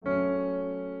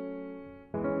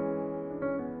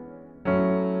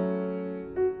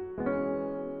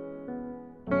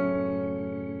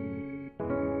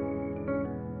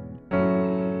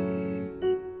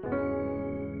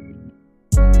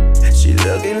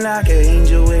Looking like an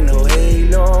angel with no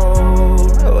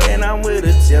halo. When I'm with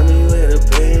her, tell me where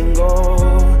the pain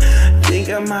go. Think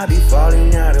I might be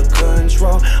falling out of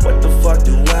control. What the fuck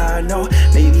do I know?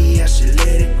 Maybe I should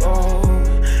let it go.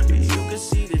 But you can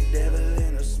see the devil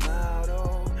in a smile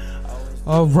though.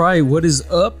 All right, what is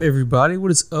up, everybody? What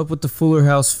is up with the Fuller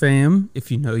House fam? If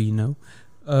you know, you know.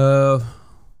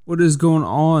 What is going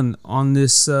on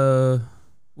this? Well,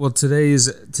 today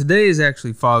is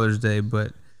actually Father's Day,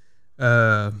 but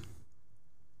I'm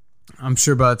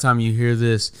sure by the time you hear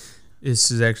this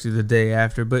is actually the day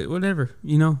after. But whatever,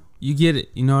 you know, you get it.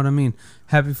 You know what I mean?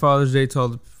 Happy Father's Day to all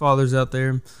the fathers out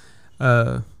there.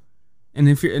 And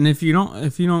if you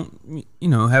don't, you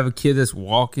know, have a kid that's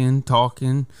walking,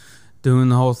 talking, doing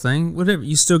the whole thing, whatever,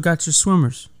 you still got your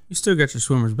swimmers. You still got your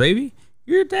swimmers, baby.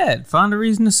 You're a dad. Find a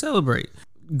reason to celebrate.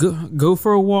 Go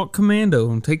for a walk commando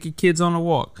and take your kids on a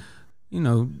walk. You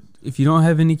know, if you don't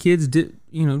have any kids, dip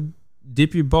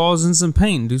your balls in some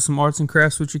paint and do some arts and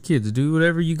crafts with your kids. Do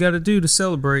whatever you got to do to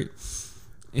celebrate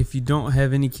if you don't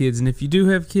have any kids. And if you do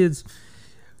have kids,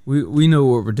 we know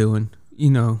what we're doing.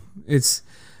 You know,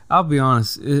 I'll be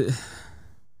honest,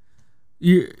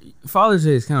 Father's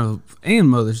Day is kind of, and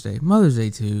Mother's Day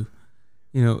too.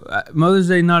 You know, Mother's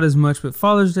Day not as much, but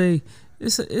Father's Day,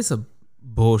 it's a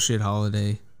bullshit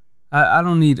holiday. I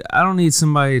don't need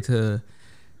somebody to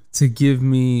give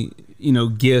me, you know,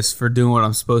 gifts for doing what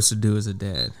I'm supposed to do as a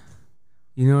dad.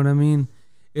 You know what I mean?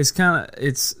 To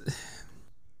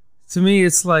me,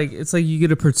 it's like you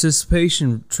get a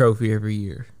participation trophy every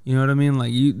year. You know what I mean?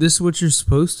 Like, this is what you're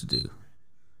supposed to do.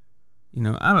 You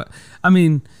know, I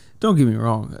mean, don't get me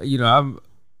wrong. You know,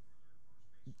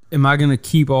 am I gonna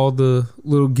keep all the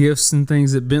little gifts and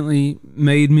things that Bentley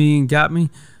made me and got me?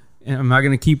 Am I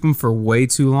gonna keep them for way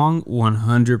too long?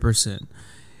 100%.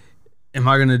 Am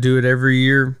I gonna do it every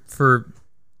year for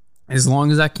as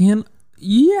long as I can?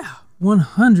 Yeah,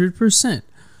 100%.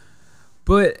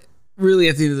 But really,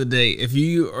 at the end of the day, if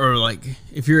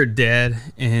you're a dad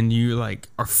and you like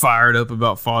are fired up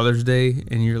about Father's Day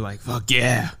and you're like, fuck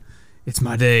yeah, it's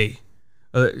my day,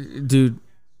 dude,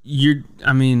 you're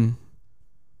doing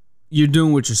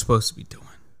what you're supposed to be doing.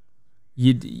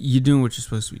 You're doing what you're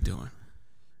supposed to be doing.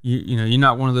 You know, you're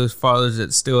not one of those fathers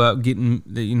that's still out getting,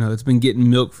 you know, it's been getting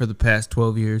milk for the past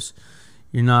 12 years.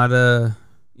 You're not,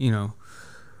 you know,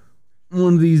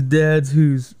 one of these dads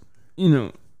who's, you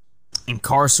know,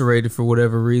 incarcerated for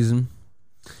whatever reason.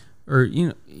 Or, you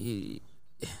know,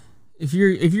 if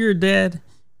you're a dad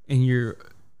and you're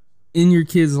in your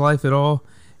kid's life at all,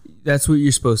 that's what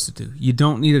you're supposed to do. You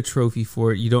don't need a trophy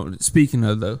for it. You don't. Speaking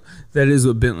of, though, that is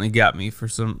what Bentley got me for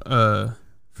some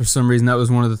reason. That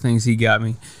was one of the things he got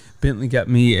me. Bentley got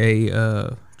me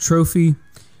a trophy,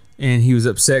 and he was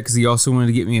upset because he also wanted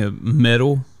to get me a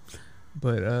medal.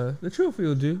 But the trophy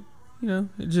will do. You know,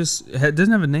 it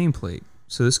doesn't have a nameplate,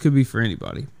 so this could be for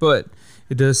anybody. But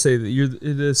it does say that you're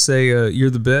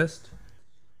the best.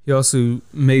 He also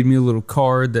made me a little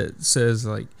card that says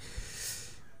like.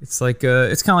 It's like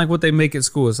it's kind of like what they make at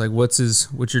school. It's like what's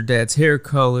your dad's hair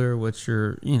color? What's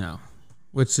y'all's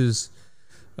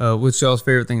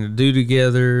favorite thing to do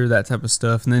together? That type of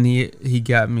stuff. And then he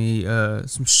got me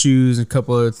some shoes and a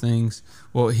couple other things.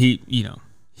 Well,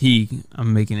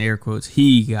 I'm making air quotes.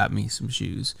 He got me some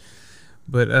shoes.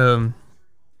 But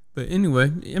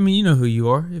anyway, I mean, you know who you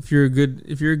are. If you're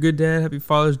a good dad, happy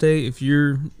Father's Day. If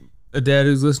you're a dad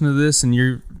who's listening to this and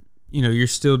you're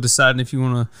still deciding if you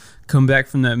want to come back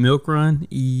from that milk run,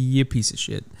 you piece of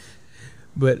shit.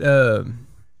 But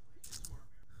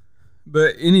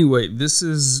anyway, this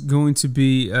is going to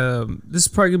be this is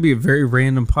probably gonna be a very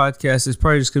random podcast. It's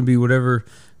probably just gonna be whatever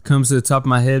comes to the top of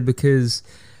my head because,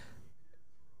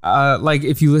 like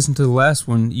if you listen to the last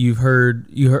one, you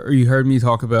heard me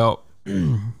talk about.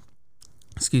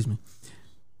 Excuse me.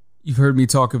 You've heard me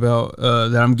talk about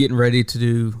that I'm getting ready to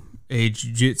do a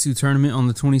jiu-jitsu tournament on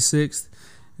the 26th.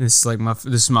 This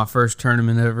is my first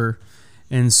tournament ever,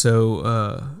 and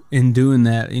so in doing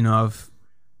that, you know, I've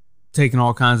taken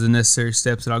all kinds of necessary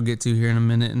steps that I'll get to here in a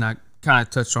minute, and I kind of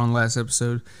touched on last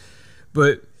episode.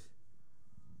 But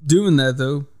doing that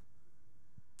though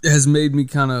has made me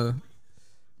kind of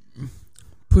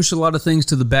push a lot of things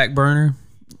to the back burner,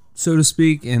 so to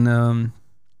speak, and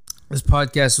this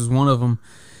podcast was one of them.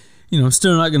 You know, I'm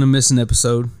still not going to miss an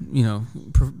episode. You know,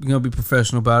 going to be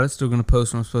professional about it. Still going to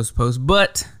post when I'm supposed to post.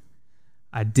 But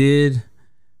I did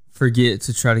forget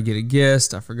to try to get a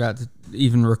guest. I forgot to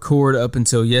even record up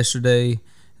until yesterday.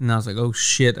 And I was like, oh,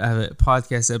 shit, I have a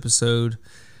podcast episode.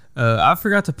 I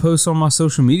forgot to post on my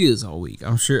social medias all week.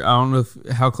 I'm sure, I don't know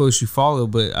how close you follow,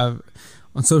 but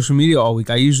on social media all week,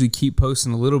 I usually keep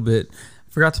posting a little bit.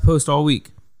 Forgot to post all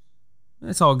week.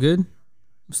 It's all good.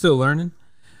 I'm still learning.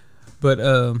 But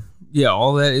yeah,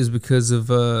 all that is because of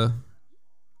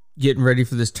getting ready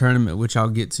for this tournament, which I'll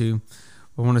get to.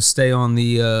 I want to stay on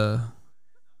the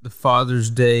Father's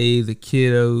Day, the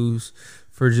kiddos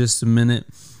for just a minute.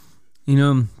 You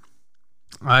know,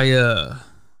 I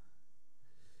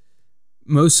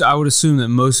would assume that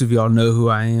most of y'all know who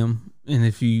I am, and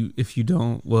if you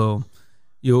don't, well,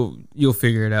 you'll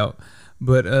figure it out.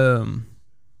 But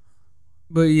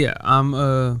yeah, I'm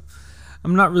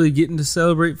not really getting to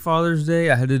celebrate Father's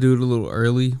Day. I had to do it a little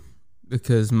early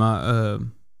because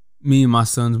me and my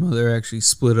son's mother actually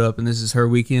split up, and this is her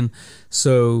weekend.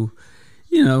 So,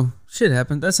 you know, shit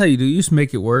happened. That's how you do. You just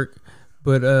make it work.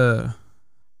 But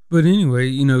anyway,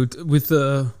 you know,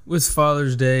 with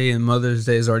Father's Day and Mother's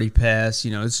Day has already passed.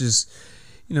 You know, it's just,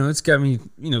 you know, it's got me,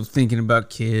 you know, thinking about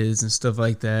kids and stuff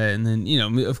like that. And then, you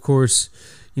know, of course,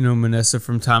 you know, Manessa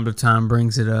from time to time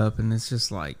brings it up, and it's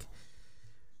just like,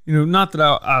 you know, not that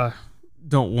I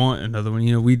don't want another one.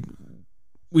 You know,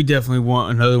 we definitely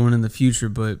want another one in the future,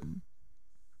 but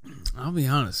I'll be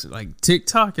honest, like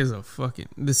TikTok is a fucking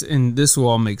this will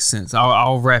all make sense.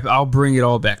 I'll bring it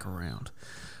all back around.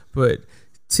 But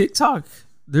TikTok,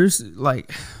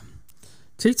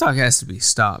 TikTok has to be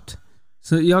stopped.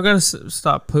 So y'all gotta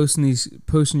stop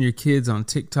posting your kids on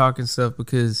TikTok and stuff,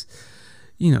 because,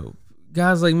 you know,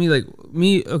 guys like me and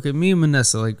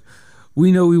Manessa, like,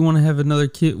 we know we want to have another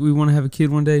kid. We want to have a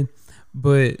kid one day,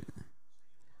 but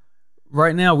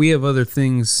right now we have other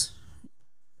things,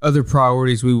 other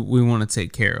priorities we want to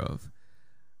take care of.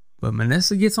 But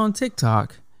Manessa gets on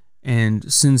TikTok,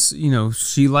 and since, you know,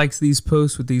 she likes these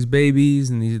posts with these babies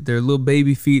and their little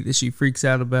baby feet that she freaks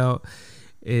out about,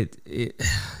 it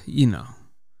you know,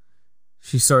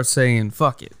 she starts saying,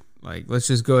 fuck it, like, let's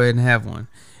just go ahead and have one.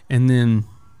 And then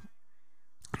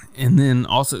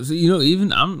also, so, you know,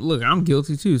 even I'm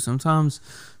guilty too. Sometimes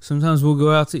we'll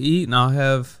go out to eat, and I'll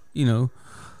have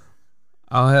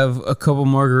a couple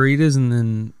margaritas, and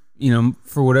then, you know,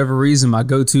 for whatever reason, my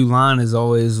go-to line is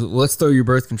always, let's throw your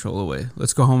birth control away.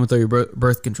 Let's go home and throw your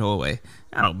birth control away.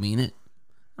 I don't mean it,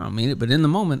 but in the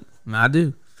moment, I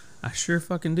do. I sure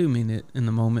fucking do mean it in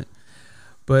the moment.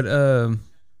 But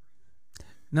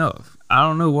no, I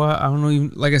don't know why. I don't know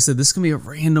even, like I said, this can be a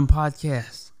random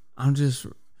podcast. I'm just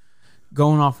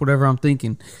going off whatever I'm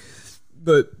thinking.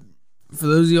 But for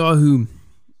those of y'all who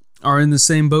are in the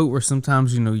same boat, where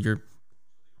sometimes, you know,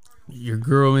 your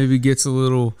girl maybe gets a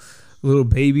little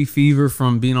baby fever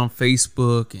from being on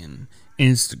Facebook and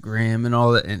Instagram and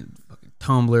all that, and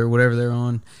Tumblr, whatever they're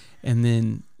on, and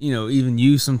then, you know, even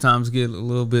you sometimes get a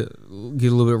little bit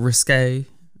risque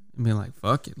and be like,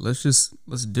 fuck it, let's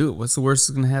do it. What's the worst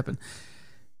that's gonna happen?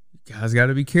 You guys got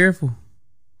to be careful.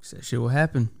 That shit will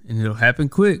happen, and it'll happen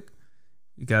quick.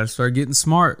 You got to start getting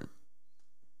smart.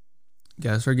 You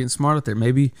got to start getting smart out there.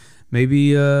 Maybe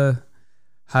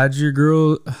hide your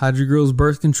girl's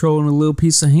birth control in a little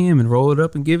piece of ham and roll it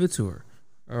up and give it to her,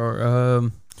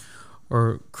 or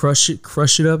crush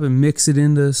it up and mix it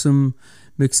into some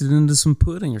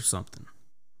pudding or something.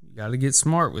 You got to get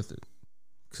smart with it,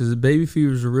 because the baby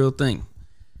fever is a real thing.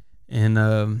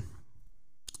 And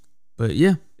but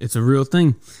yeah, it's a real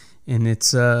thing, and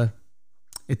it's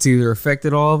either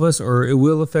affected all of us, or it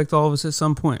will affect all of us at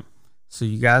some point. So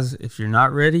you guys, if you're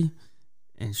not ready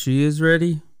and she is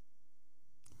ready,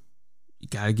 you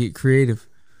got to get creative,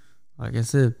 like I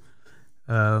said.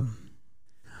 But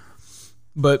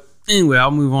anyway,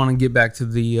 I'll move on and get back to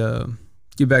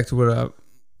what I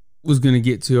was going to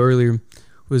get to earlier,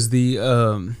 was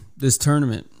the this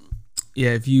tournament. Yeah,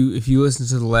 if you listen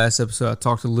to the last episode, I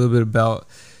talked a little bit about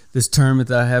this tournament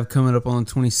that I have coming up on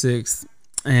the 26th.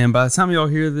 And by the time y'all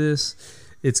hear this,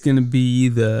 it's going to be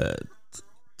the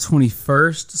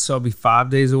 21st, so I'll be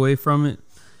 5 days away from it.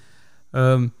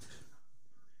 I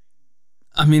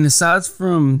mean, aside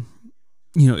from,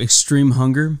 you know, extreme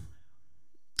hunger,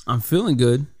 I'm feeling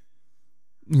good.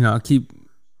 You know, I keep,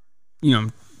 you know,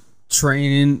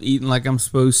 training, eating like I'm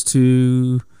supposed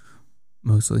to,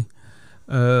 mostly,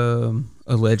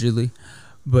 allegedly.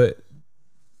 But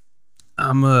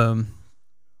I'm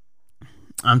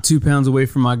 2 pounds away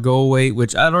from my goal weight,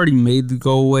 which I'd already made the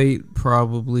goal weight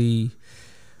probably,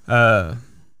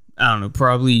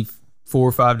 probably 4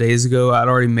 or 5 days ago. I'd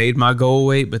already made my goal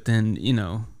weight, but then, you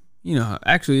know,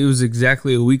 actually it was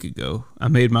exactly a week ago I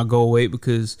made my goal weight,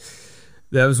 because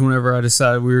that was whenever I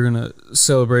decided we were going to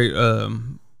celebrate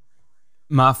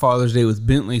my Father's Day with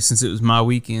Bentley, since it was my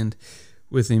weekend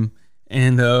with him.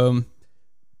 And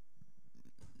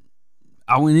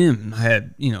I went in and I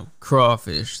had, you know,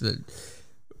 crawfish, a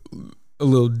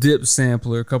little dip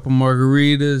sampler, a couple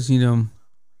margaritas, you know,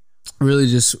 really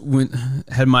just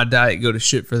had my diet go to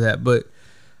shit for that. But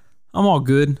I'm all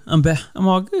good. I'm back. I'm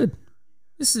all good.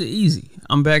 This is easy.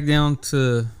 I'm back down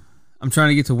to. I'm trying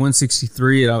to get to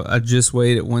 163, and I just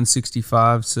weighed at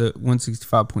 165, so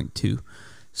 165.2.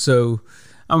 So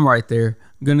I'm right there.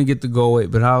 I'm gonna get the goal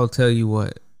weight, but I'll tell you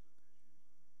what.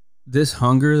 This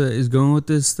hunger that is going with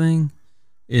this thing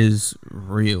is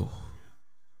real.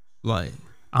 Like,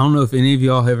 I don't know if any of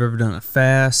y'all have ever done a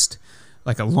fast,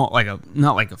 not like a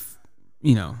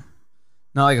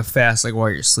fast like while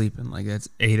you're sleeping, like that's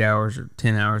 8 hours or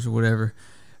 10 hours or whatever.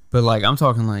 But like, I'm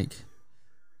talking like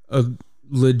a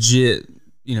legit,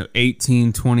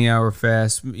 18, 20 hour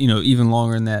fast, even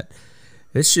longer than that.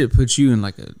 This shit puts you in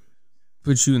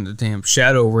the damn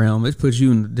shadow realm. It puts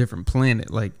you in a different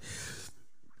planet. Like,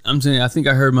 I'm saying, I think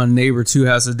I heard my neighbor 2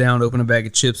 houses down open a bag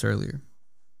of chips earlier.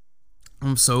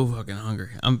 I'm so fucking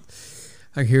hungry.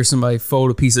 I hear somebody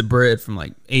fold a piece of bread from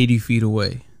like 80 feet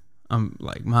away. I'm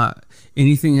like,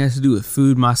 anything that has to do with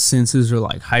food, my senses are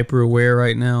like hyper aware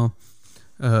right now.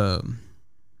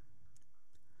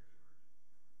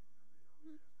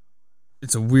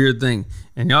 It's a weird thing,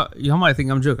 and y'all might think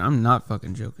I'm joking. I'm not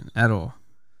fucking joking at all.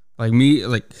 Like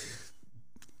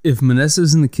if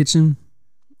Vanessa's in the kitchen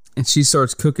and she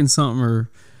starts cooking something or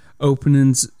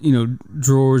opening,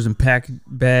 drawers and pack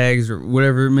bags or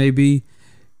whatever it may be,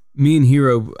 me and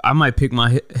Hero, I might pick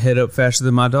my head up faster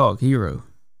than my dog, Hero.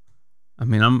 I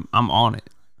mean, I'm on it.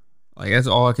 Like, that's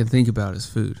all I can think about is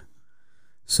food.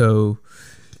 So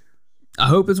I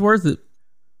hope it's worth it.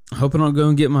 I hope I don't go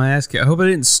and get my ass kicked. I hope I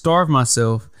didn't starve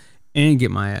myself and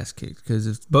get my ass kicked. Because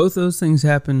if both those things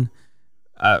happen,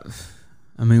 I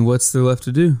mean, what's there left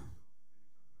to do?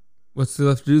 What's there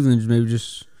left to do then? Maybe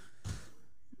just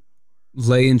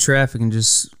lay in traffic and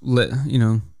just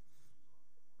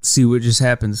see what just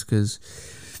happens. Because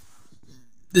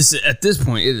at this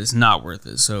point, it is not worth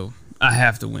it. So I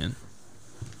have to win.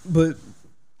 But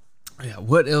yeah,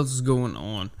 what else is going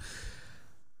on?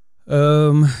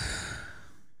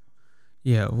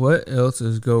 Yeah, what else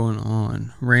is going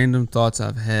on? Random thoughts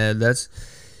I've had. That's,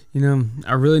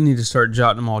 I really need to start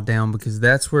jotting them all down, because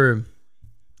that's where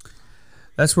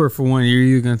for one, you're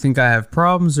either going to think I have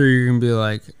problems, or you're going to be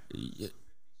like,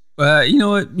 you know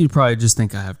what? You probably just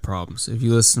think I have problems if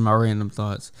you listen to my random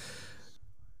thoughts.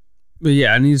 But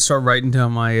yeah, I need to start writing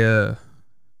down my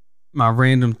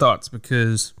random thoughts,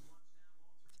 because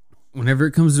whenever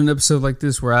it comes to an episode like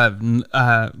this where I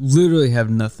literally have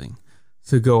nothing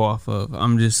to go off of,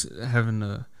 I'm just having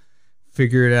to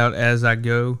figure it out as I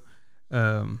go.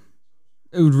 It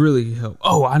would really help.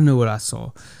 Oh, I know what I saw.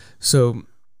 So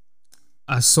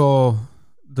I saw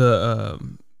the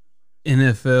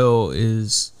NFL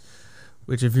is,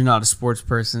 which if you're not a sports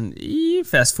person, you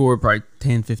fast forward probably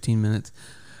 10, 15 minutes.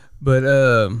 But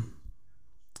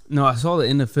no, I saw the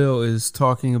NFL is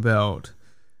talking about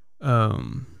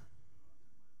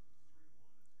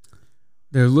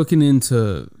they're looking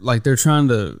into, like, they're trying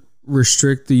to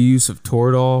restrict the use of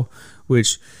Toradol,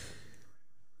 which,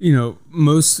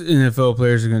 most NFL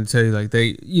players are going to tell you, like,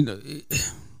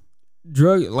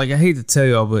 I hate to tell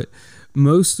y'all, but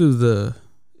most of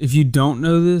if you don't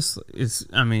know this,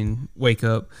 wake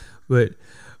up, but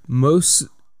almost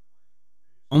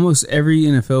every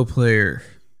NFL player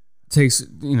takes a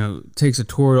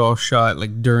Toradol shot,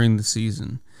 like, during the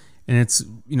season. And it's,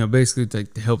 basically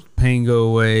like to help pain go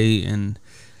away. And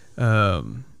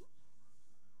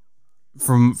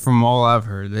from all I've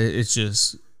heard, it's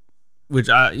just, which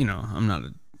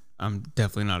I'm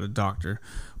definitely not a doctor,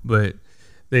 but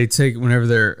they take whenever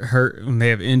they're hurt, when they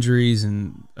have injuries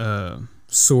and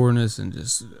soreness and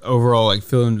just overall like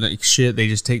feeling like shit, they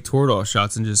just take Toradol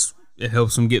shots and just it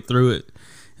helps them get through it.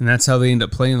 And that's how they end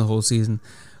up playing the whole season.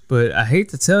 But I hate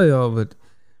to tell y'all, but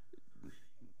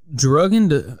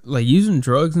using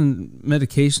drugs and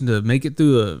medication to make it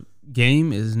through a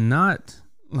game is not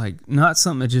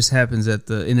something that just happens at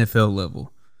the NFL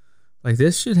level. Like,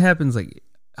 this shit happens like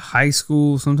high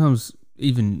school, sometimes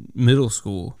even middle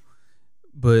school.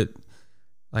 But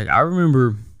like, I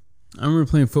remember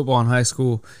playing football in high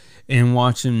school and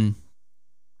watching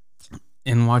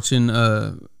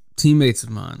teammates of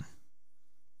mine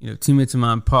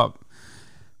pop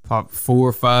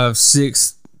 4, 5,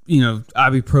 6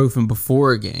 ibuprofen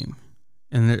before a game,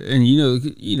 and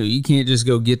you can't just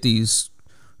go get these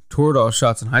Toradol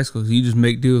shots in high school. So you just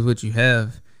make do with what you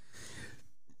have.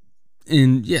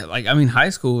 And yeah, high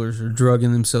schoolers are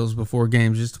drugging themselves before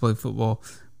games just to play football.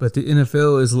 But the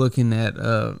NFL is looking at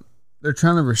they're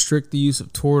trying to restrict the use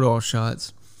of Toradol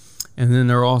shots, and then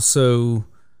they're also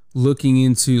looking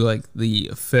into like the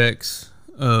effects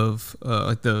of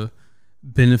like the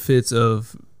benefits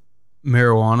of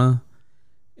marijuana.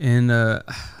 And I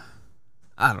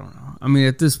don't know. I mean,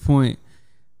 at this point,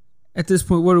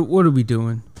 what are we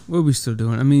doing? What are we still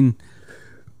doing? I mean,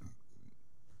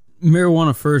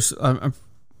 marijuana first.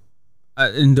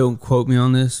 And don't quote me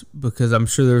on this because I'm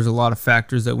sure there's a lot of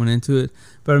factors that went into it.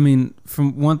 But I mean,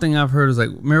 from one thing I've heard is like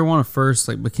marijuana first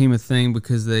like became a thing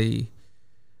because they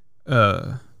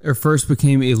or first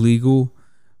became illegal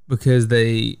because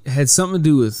they had something to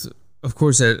do with, of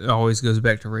course that always goes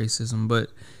back to racism, but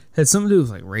had something to do with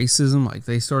like racism. Like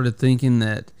they started thinking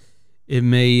that it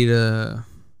made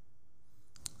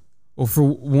well, for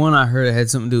one, I heard it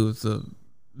had something to do with the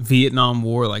Vietnam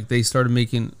War. Like they started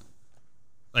making,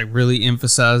 like really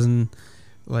emphasizing,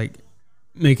 like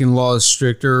making laws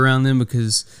stricter around them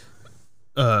because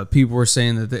people were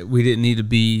saying that we didn't need to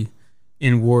be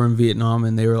in war in Vietnam,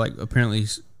 and they were like apparently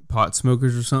pot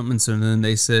smokers or something. So then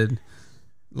they said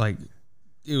like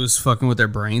it was fucking with their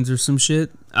brains or some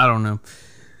shit. I don't know.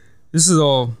 This is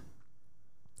all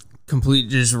complete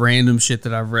just random shit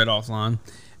that I've read offline.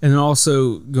 And then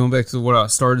also going back to what I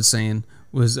started saying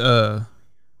was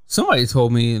somebody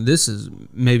told me, this is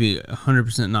maybe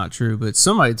 100% not true, but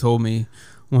somebody told me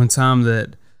one time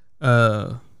that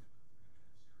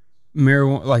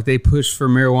marijuana, like they pushed for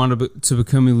marijuana to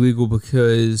become illegal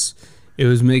because it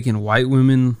was making white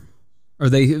women, or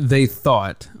they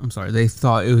thought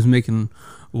it was making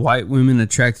white women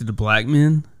attracted to black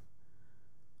men.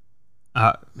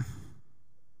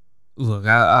 Look,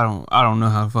 I don't know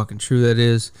how fucking true that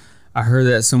is. I heard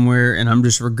that somewhere, and I'm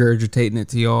just regurgitating it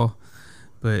to y'all.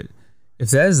 But if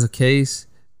that is the case,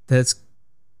 that's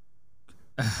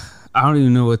I don't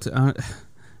even know what to.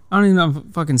 I don't even know.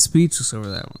 I'm fucking speechless over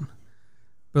that one.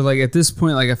 But like at this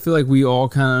point, like I feel like we all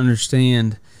kind of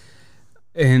understand,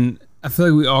 and I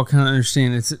feel like we all kind of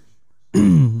understand it's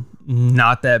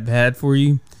not that bad for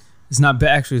you. It's not bad.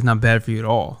 Actually, it's not bad for you at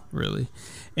all, really.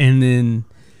 And then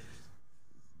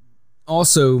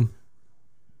also,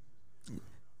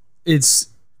 I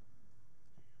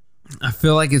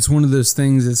feel like it's one of those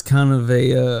things that's kind of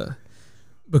a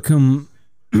become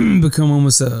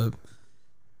almost a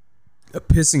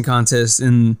pissing contest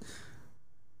in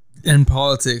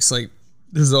politics. Like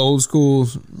there's the old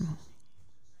schools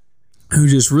who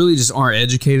just really just aren't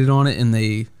educated on it, and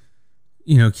they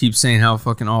keep saying how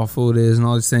fucking awful it is and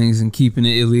all these things and keeping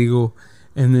it illegal.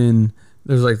 And then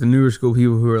there's like the newer school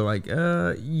people who are like,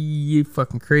 you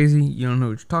fucking crazy, you don't know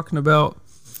what you're talking about.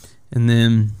 And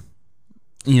then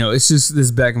it's just this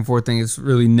back and forth thing. It's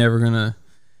really never gonna,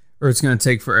 or it's gonna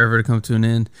take forever to come to an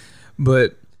end.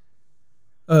 But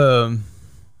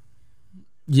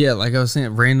yeah, like I was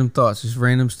saying, random thoughts, just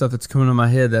random stuff that's coming to my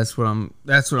head. That's what I'm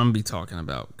gonna be talking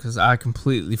about, because I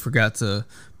completely forgot to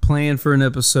plan for an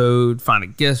episode, find a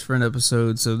guest for an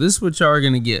episode. So this is what y'all are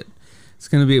gonna get. It's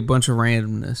gonna be a bunch of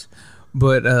randomness.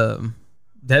 But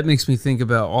that makes me think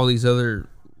about all these other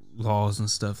laws and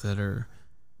stuff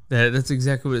that's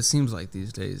exactly what it seems like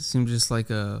these days. It seems just like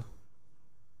like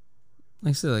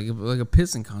I said, like a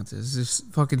pissing contest. It's just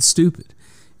fucking stupid.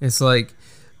 It's like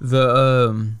it's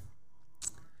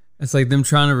like them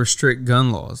trying to restrict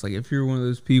gun laws. Like if you're one of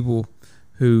those people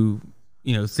who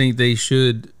think they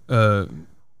should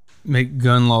make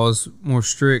gun laws more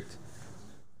strict,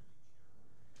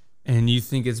 and you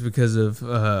think it's because of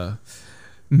I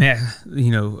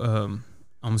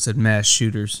almost said mass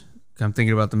shooters. I'm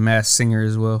thinking about the Mass Singer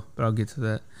as well, but I'll get to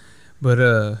that. But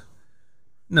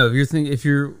no, if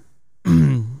you're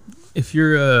one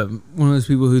of those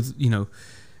people who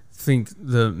think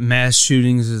the mass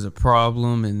shootings is a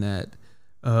problem and that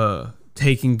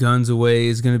taking guns away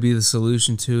is going to be the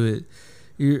solution to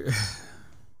it,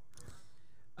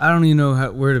 I don't even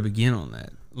know where to begin on that.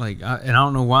 Like, and I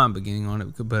don't know why I'm beginning on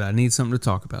it, but I need something to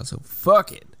talk about, so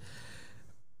fuck it.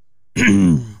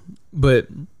 But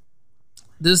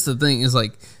this is the thing, is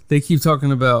like they keep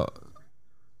talking about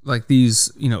like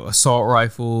these assault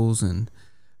rifles, and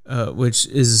which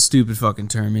is a stupid fucking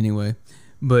term anyway,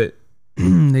 but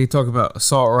they talk about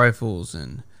assault rifles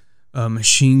and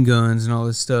machine guns and all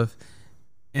this stuff,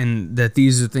 and that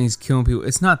these are things killing people.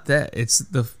 It's not that, it's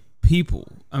the people.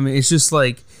 I mean, it's just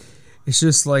like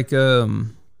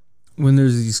when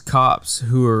there's these cops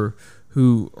who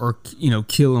are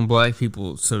killing black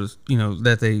people, so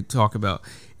that they talk about.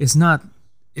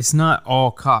 It's not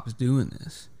all cops doing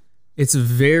this. It's a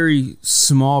very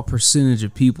small percentage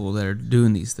of people that are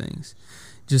doing these things.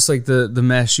 Just like the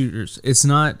mass shooters. It's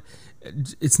not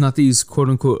these quote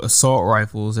unquote assault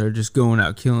rifles that are just going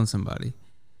out killing somebody.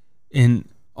 And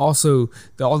also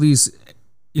all these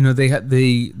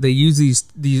they use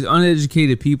these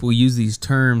uneducated people use these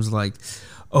terms like,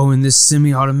 oh, in this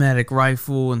semi-automatic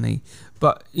rifle, and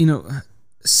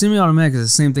semi-automatic is the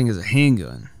same thing as a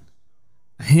handgun.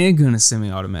 A handgun is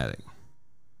semi-automatic.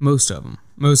 Most of them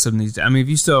these days. I mean, if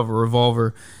you still have a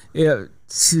revolver, yeah,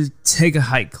 to take a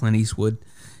hike, Clint Eastwood.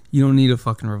 You don't need a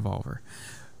fucking revolver.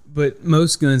 But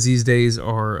most guns these days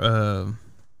are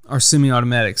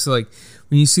semi-automatic. So like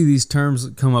when you see these terms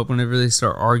come up whenever they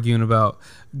start arguing about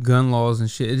gun laws and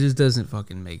shit, it just doesn't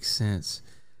fucking make sense.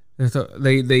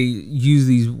 They use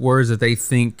these words that they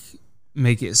think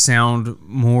make it sound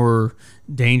more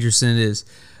dangerous than it is.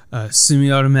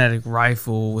 Semi-automatic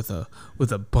rifle with a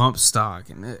bump stock,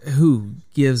 and who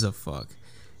gives a fuck?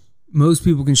 Most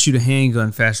people can shoot a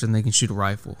handgun faster than they can shoot a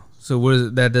rifle. So what is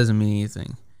it? That doesn't mean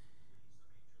anything.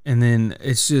 And then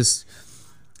it's just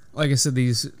like I said,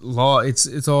 these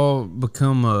it's all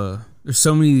become there's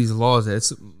so many of these laws that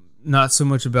it's not so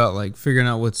much about like figuring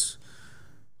out what's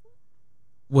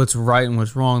right and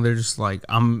what's wrong. They're just like,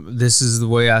 this is the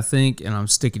way I think and I'm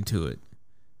sticking to it.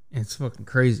 And it's fucking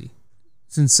crazy.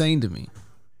 It's insane to me.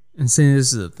 Insane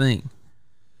this is a thing.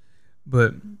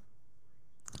 But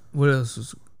what else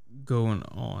was going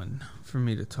on for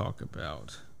me to talk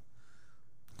about?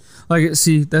 Like,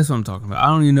 see, that's what I'm talking about. I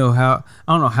don't know how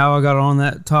I got on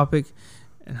that topic,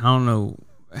 and I don't know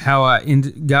how I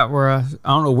got where I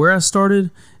don't know where I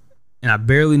started, and I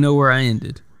barely know where I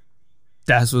ended.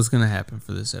 That's what's gonna happen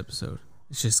for this episode.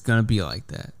 It's just gonna be like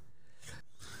that.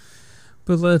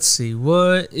 But let's see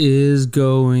what is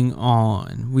going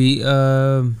on. We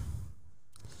I'll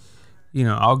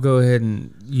go ahead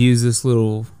and use this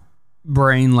little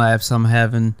brain lapse I'm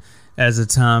having as a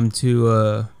time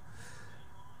to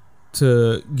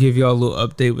give y'all a little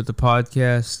update with the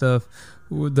podcast stuff.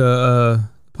 The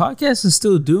podcast is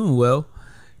still doing well.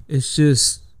 It's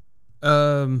just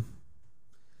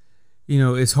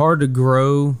it's hard to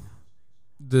grow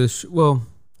well,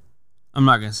 I'm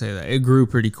not gonna say that. It grew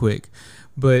pretty quick,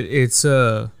 but it's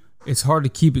hard to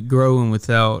keep it growing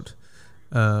without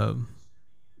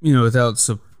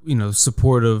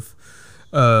supportive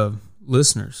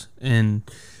listeners. And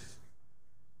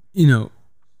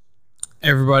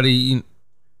everybody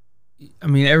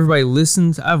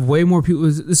listens. I have way more people.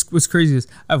 What's crazy is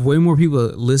I have way more people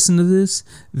that listen to this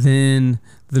than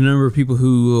the number of people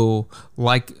who will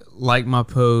like my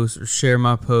posts or share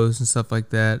my posts and stuff like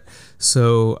that.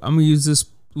 So I'm gonna use this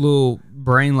little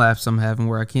brain lapse I'm having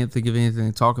where I can't think of anything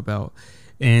to talk about,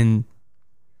 and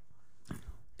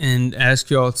ask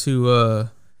y'all to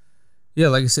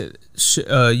like I said,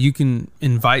 you can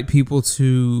invite people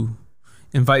to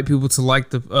like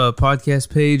the podcast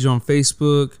page on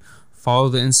Facebook, follow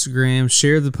the Instagram,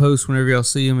 share the post whenever y'all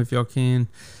see them if y'all can.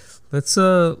 Let's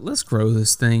grow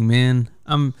this thing, man.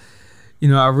 I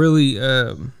really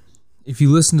if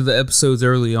you listen to the episodes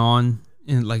early on,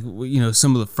 and like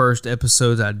some of the first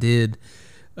episodes I did,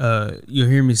 you'll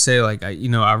hear me say like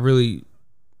I really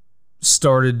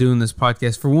started doing this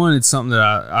podcast. For one, it's something that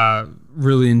I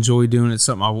really enjoy doing. It's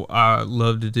something I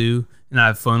love to do and I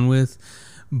have fun with.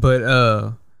 But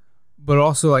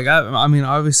also like I mean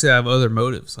obviously I have other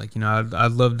motives. Like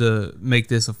I'd love to make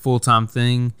this a full-time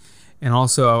thing, and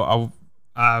also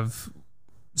I've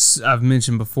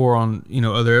mentioned before on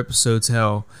other episodes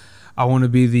how I want to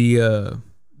be the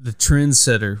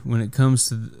trendsetter when it comes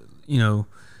to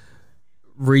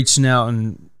reaching out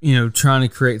and trying to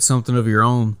create something of your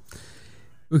own.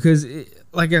 Because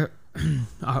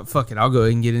fuck it, I'll go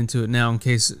ahead and get into it now in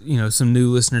case some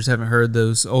new listeners haven't heard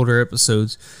those older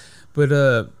episodes. But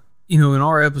in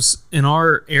our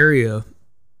area,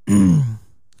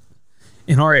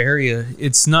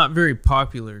 it's not very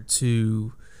popular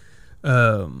to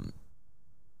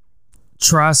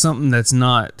try something that's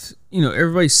not.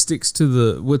 Everybody sticks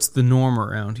to what's the norm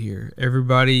around here.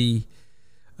 Everybody,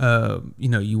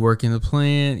 you work in the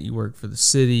plant, you work for the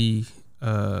city.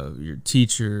 Your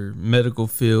teacher, medical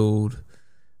field,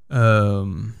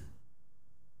 it's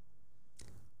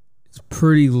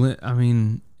pretty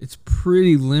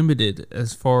limited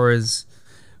as far as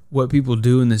what people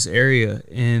do in this area,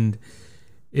 and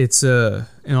it's and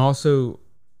also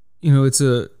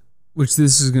which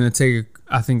this is going to take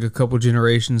I think a couple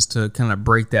generations to kind of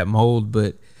break that mold,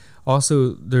 but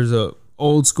also there's a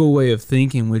old school way of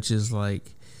thinking, which is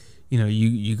like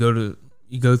you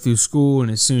go through school, and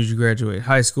as soon as you graduate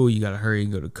high school, you got to hurry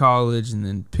and go to college, and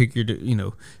then pick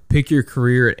your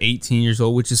career at 18 years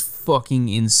old, which is fucking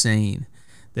insane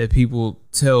that people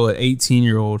tell an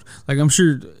 18-year-old. Like, I'm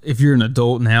sure if you're an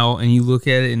adult now and you look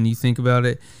at it and you think about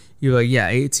it, you're like, yeah,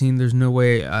 18, there's no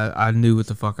way I knew what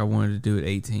the fuck I wanted to do at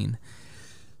 18.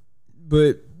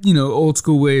 But, old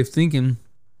school way of thinking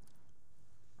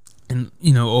and,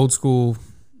 old school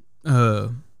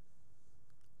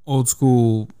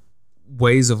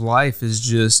ways of life is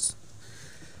just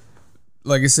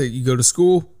like I said, you go to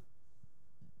school,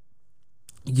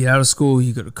 you get out of school,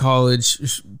 you go to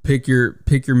college, pick your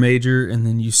major, and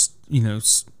then you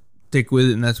stick with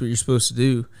it, and that's what you're supposed to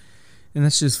do. And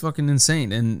that's just fucking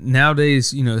insane. And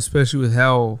nowadays, especially with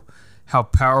how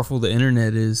powerful the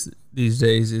internet is these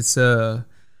days, it's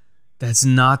that's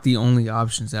not the only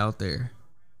options out there.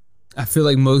 I feel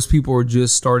like most people are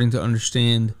just starting to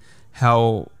understand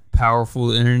how powerful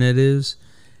the internet is.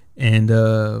 And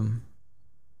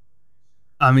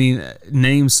I mean,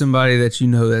 name somebody that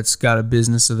that's got a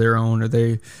business of their own,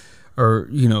 I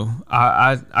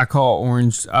call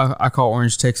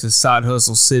Orange, Texas Side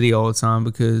Hustle City all the time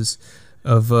because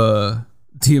of the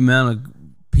amount of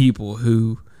people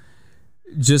who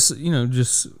just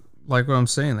like what I'm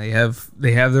saying, they have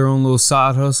their own little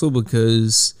side hustle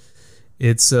because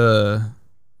it's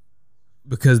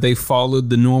because they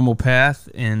followed the normal path,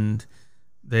 and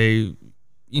they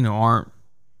aren't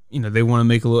they want to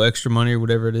make a little extra money or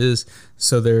whatever it is,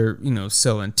 so they're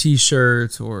selling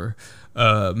t-shirts or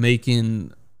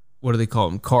making, what do they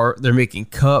call them, they're making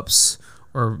cups,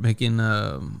 or making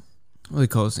what do they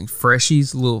call those things,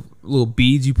 freshies, little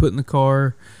beads you put in the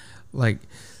car. Like,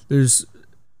 there's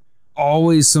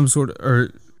always some sort of,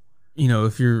 or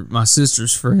if you're my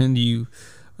sister's friend, you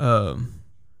pop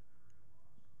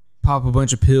a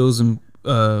bunch of pills and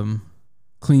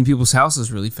clean people's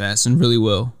houses really fast and really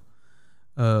well.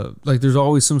 Like, there's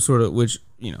always some sort of, which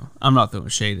I'm not throwing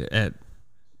shade at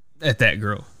that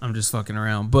girl, I'm just fucking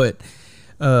around, but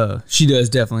she does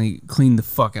definitely clean the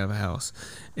fuck out of a house,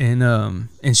 and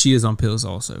she is on pills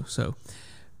also, so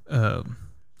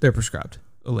they're prescribed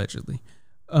allegedly.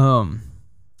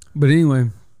 But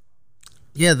anyway,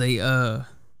 yeah, they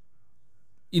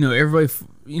everybody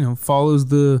follows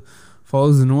the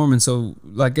norm. And so,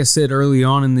 like I said early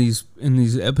on in these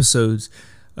episodes,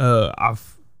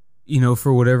 I've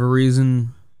for whatever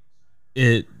reason,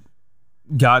 it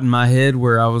got in my head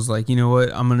where I was like, you know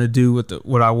what, I'm gonna do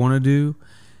what I want to do,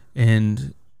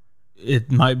 and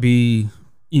it might be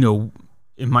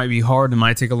hard, it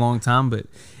might take a long time, but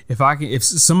if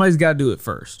somebody's got to do it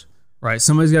first. Right,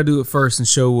 somebody's got to do it first and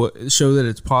show that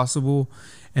it's possible,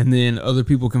 and then other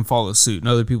people can follow suit, and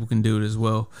other people can do it as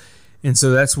well. And so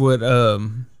that's what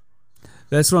I'm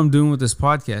doing with this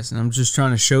podcast, and I'm just trying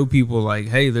to show people, like,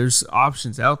 hey, there's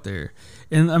options out there.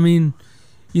 And I mean,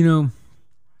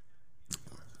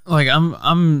 like,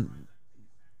 I'm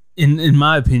in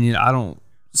my opinion, I don't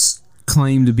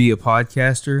claim to be a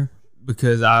podcaster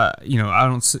because I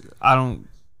don't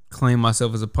claim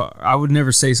myself as I would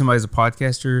never say somebody's a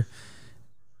podcaster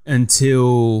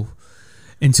until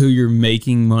you're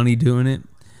making money doing it.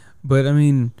 But I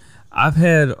mean, I've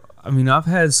had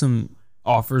some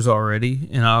offers already,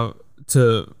 and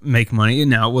to make money,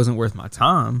 and now it wasn't worth my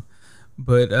time,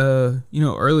 but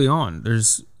early on,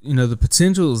 there's the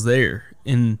potential is there,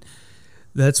 and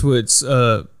that's what's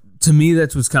to me,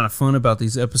 that's what's kind of fun about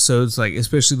these episodes, like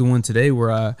especially the one today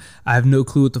where I have no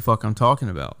clue what the fuck I'm talking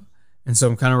about. And so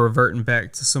I'm kind of reverting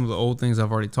back to some of the old things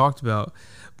I've already talked about.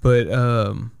 But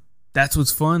that's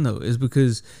what's fun, though, is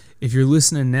because if you're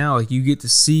listening now, like, you get to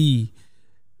see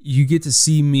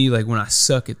me, like, when I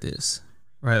suck at this,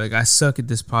 right? Like, I suck at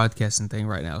this podcasting thing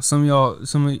right now. Some of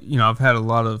I've had a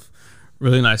lot of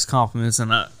really nice compliments,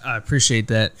 and I appreciate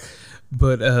that.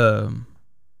 But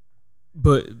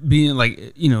being,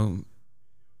 like,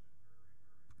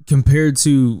 compared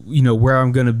to, where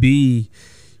I'm going to be,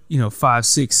 5,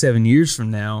 6, 7 years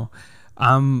from now,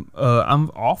 I'm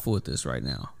awful at this right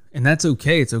now, and that's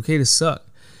okay. It's okay to suck,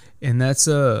 and that's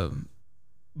but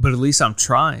at least I'm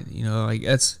trying. Like,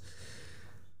 that's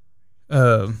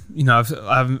I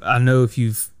know if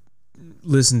you've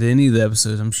listened to any of the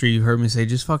episodes, I'm sure you've heard me say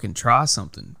just fucking try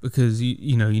something, because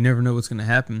you never know what's going to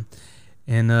happen,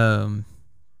 and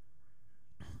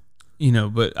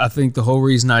But I think the whole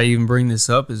reason I even bring this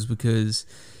up is because,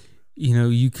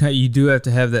 you do have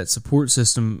to have that support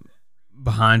system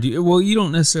behind you. Well, you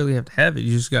don't necessarily have to have it.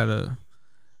 You just gotta,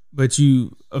 but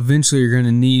you eventually are going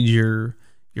to need your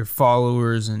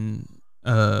followers and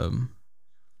the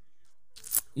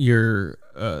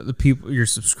people, your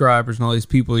subscribers and all these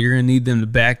people. You're going to need them to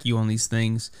back you on these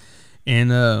things. And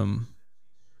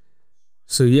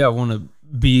so yeah, I want to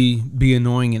be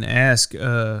annoying and ask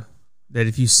that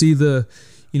if you see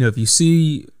if you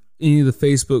see any of the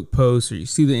Facebook posts or you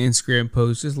see the Instagram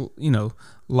posts, just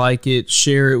like it,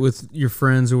 share it with your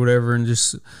friends or whatever, and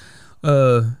just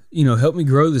help me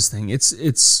grow this thing.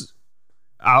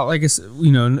 Like I said,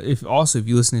 if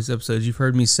you listen to these episodes, you've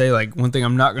heard me say, like, one thing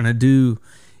I'm not gonna do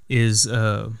is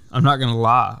I'm not gonna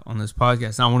lie on this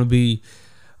podcast. I want to be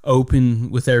open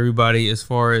with everybody as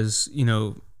far as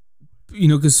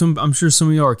because I'm sure some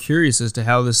of y'all are curious as to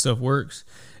how this stuff works,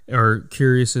 or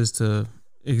curious as to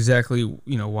exactly,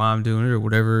 why I'm doing it or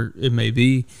whatever it may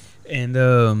be.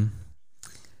 And,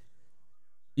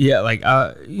 yeah, like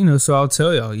so I'll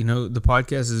tell y'all, the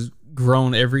podcast has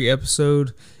grown every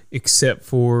episode except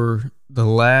for the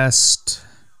last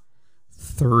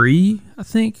three, I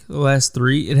think. The last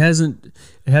three. It hasn't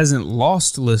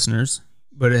lost listeners,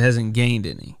 but it hasn't gained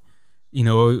any.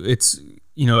 It's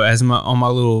as on my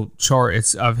little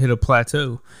chart, I've hit a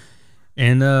plateau.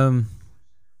 And that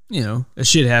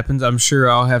shit happens. I'm sure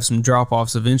I'll have some drop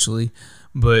offs eventually.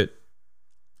 But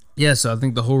yeah, so I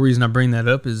think the whole reason I bring that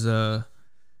up is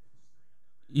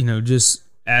just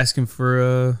asking for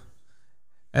a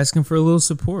little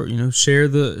support. Share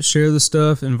the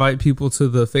stuff, invite people to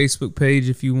the Facebook page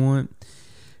if you want,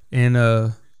 and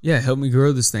help me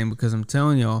grow this thing, because I'm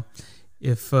telling y'all,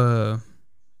 if my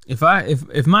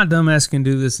dumbass can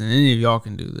do this, then any of y'all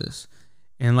can do this.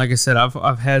 And like I said,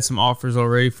 I've had some offers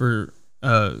already for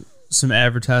some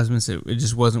advertisements. It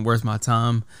just wasn't worth my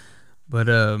time, but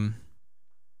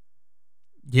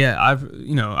yeah,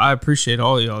 I appreciate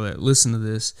all of y'all that listen to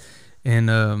this,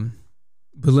 and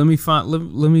but let me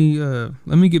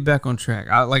get back on track.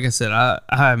 Like I said,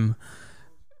 I'm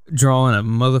drawing a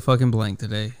motherfucking blank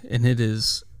today, and it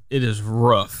is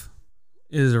rough.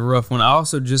 It is a rough one. I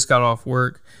also just got off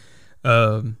work,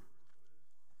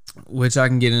 which I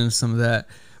can get into some of that,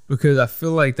 because I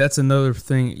feel like that's another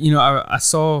thing. I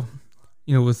saw,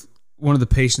 with one of the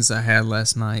patients I had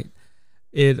last night,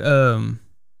 it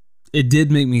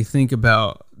did make me think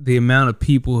about the amount of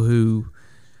people who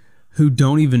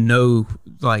don't even know,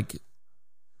 like,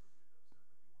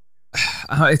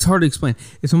 it's hard to explain.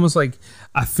 It's almost like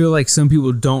I feel like some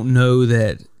people don't know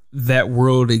that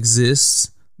world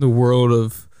exists, the world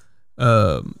of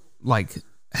like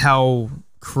how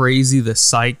crazy the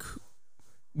psych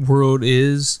world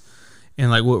is,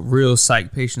 and like what real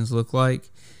psych patients look like.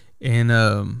 And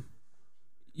I'll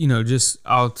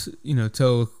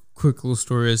tell a quick little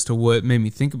story as to what made me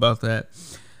think about that.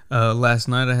 Last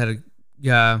night I had a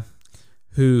guy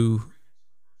who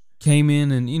came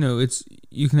in, and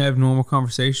you can have normal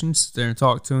conversations, sit there and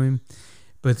talk to him,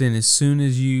 but then as soon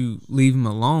as you leave him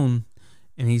alone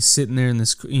and he's sitting there in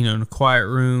this in a quiet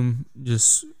room,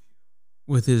 just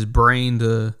with his brain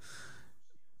to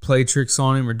play tricks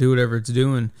on him or do whatever it's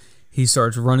doing, he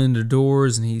starts running to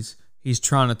doors, and he's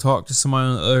trying to talk to somebody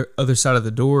on the other side of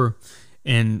the door,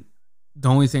 and the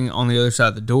only thing on the other side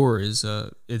of the door is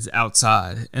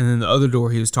outside, and then the other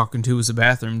door he was talking to was a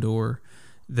bathroom door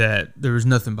that there was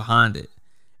nothing behind it.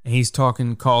 And he's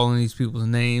calling these people's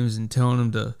names and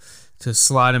telling them to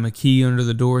slide him a key under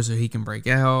the door so he can break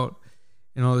out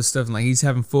and all this stuff. And like, he's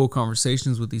having full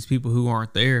conversations with these people who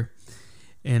aren't there.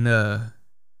 And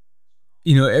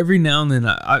every now and then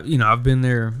I've been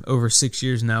there over 6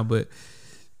 years now, but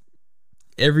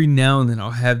every now and then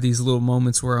I'll have these little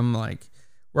moments where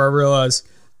I realize,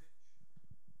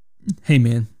 hey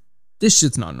man, this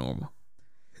shit's not normal.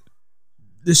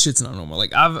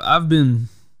 Like I've been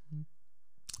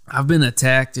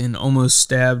attacked and almost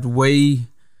stabbed way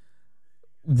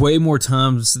more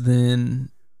times than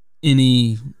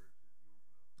any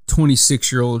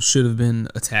 26-year-old should have been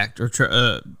attacked, or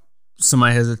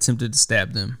somebody has attempted to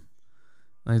stab them.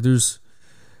 Like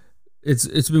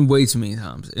it's been way too many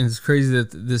times, and it's crazy that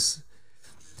this,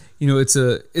 it's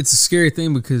a scary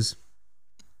thing, because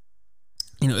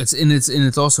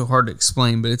it's also hard to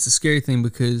explain, but it's a scary thing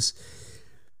because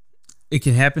it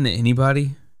can happen to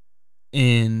anybody.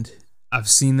 And I've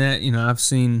seen that, I've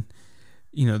seen,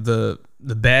 the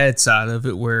bad side of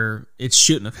it, where it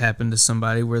shouldn't have happened to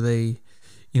somebody, where they,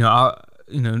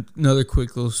 another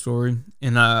quick little story.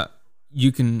 And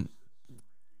you can,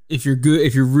 if you're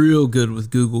real good with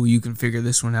Google, you can figure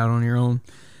this one out on your own.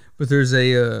 But there's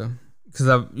because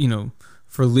I've,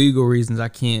 for legal reasons, I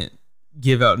can't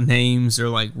give out names or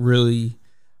like really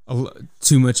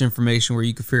too much information where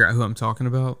you can figure out who I'm talking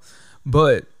about.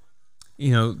 But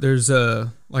there's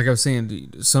like I was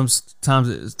saying,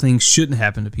 sometimes things shouldn't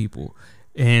happen to people,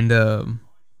 and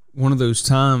one of those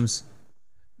times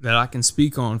that I can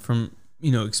speak on from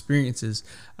experiences,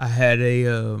 I had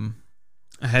a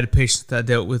patient that I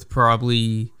dealt with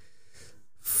probably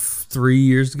 3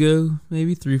 years ago,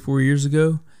 maybe 3-4 years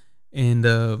ago,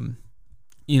 and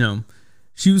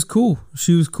she was cool.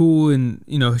 And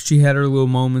she had her little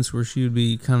moments where she would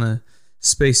be kind of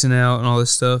spacing out and all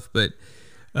this stuff, but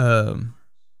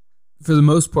for the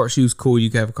most part, she was cool. You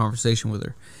could have a conversation with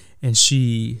her, and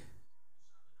she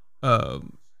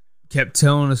kept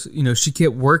telling us, she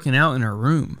kept working out in her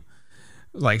room.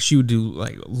 Like, she would do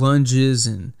like lunges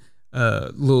and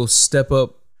little step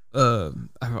up I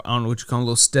don't know what you call them,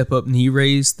 little step up knee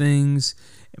raise things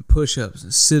and push ups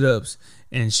and sit ups,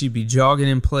 and she'd be jogging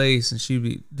in place and she'd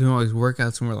be doing all these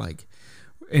workouts, and we're like,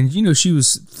 and she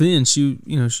was thin, she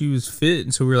was fit,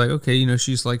 and so we were like, okay,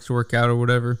 she just likes to work out or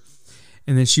whatever.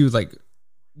 And then she would like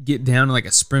get down to like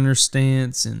a sprinter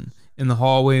stance and in the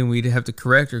hallway, and we'd have to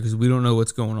correct her because we don't know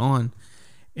what's going on.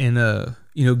 And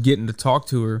getting to talk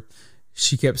to her,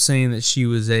 she kept saying that she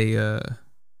was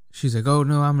she's like, oh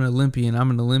no, I'm an Olympian,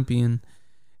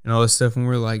 and all this stuff. And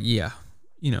we're like, yeah,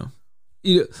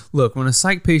 look, when a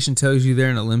psych patient tells you they're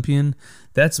an Olympian,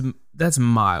 that's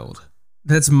mild.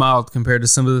 That's mild compared to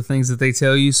some of the things that they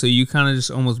tell you. So you kind of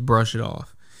just almost brush it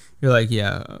off. You're like,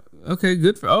 yeah, okay,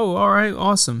 good all right,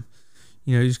 awesome.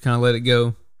 You just kind of let it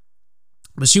go.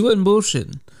 But she wasn't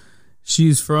bullshitting.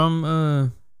 She's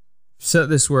from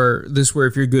this where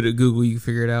if you're good at Google, you can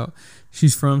figure it out.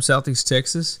 She's from Southeast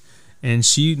Texas, and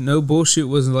she, no bullshit,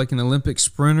 wasn't like an Olympic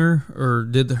sprinter or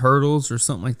did the hurdles or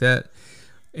something like that.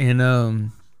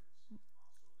 And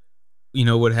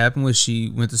what happened was she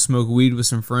went to smoke weed with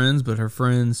some friends, but her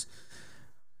friends,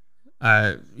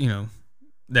 that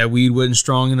weed wasn't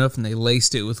strong enough, and they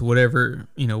laced it with whatever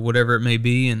it may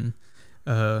be, and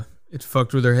it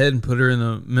fucked with her head and put her in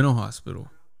a mental hospital,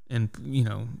 and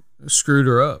screwed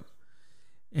her up.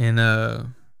 And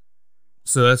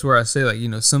so that's where I say, like,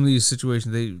 some of these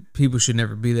situations, people should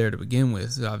never be there to begin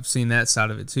with. So I've seen that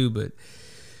side of it too, but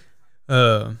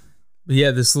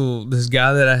yeah, this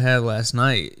guy that I had last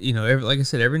night, like I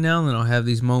said, every now and then I'll have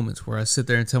these moments where I sit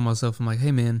there and tell myself, I'm like,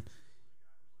 hey man,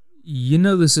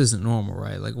 this isn't normal,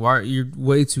 right? Like, you're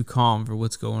way too calm for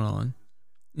what's going on,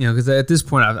 because at this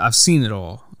point I've seen it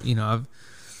all.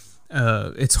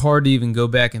 It's hard to even go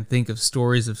back and think of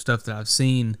stories of stuff that I've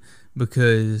seen,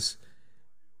 because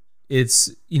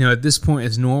it's, at this point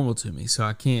it's normal to me. So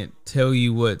I can't tell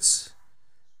you what's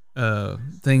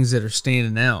things that are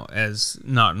standing out as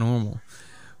not normal.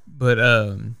 But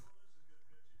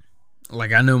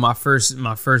like, I know my first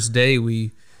day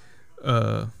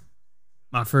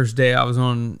I was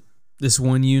on this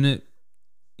one unit,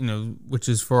 which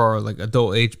is for our like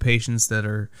adult age patients that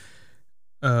are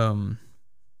they're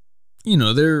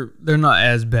not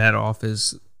as bad off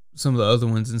as some of the other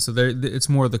ones, and so it's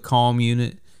more the calm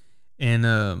unit. And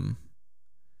I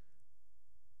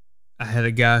had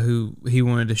a guy who he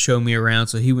wanted to show me around,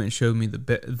 so he went and showed me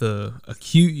the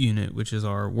acute unit, which is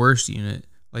our worst unit,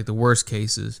 like the worst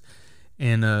cases.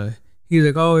 And he's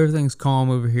like, "Oh, everything's calm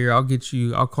over here.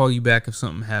 I'll call you back if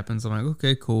something happens." I'm like,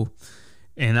 "Okay, cool."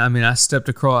 And I mean, I stepped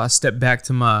back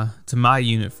to my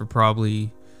unit for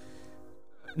probably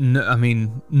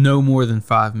no more than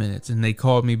 5 minutes, and they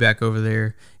called me back over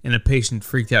there, and a patient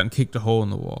freaked out and kicked a hole in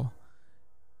the wall.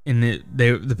 And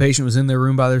the patient was in their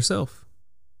room by themselves.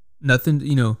 Nothing,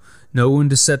 no one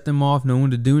to set them off, no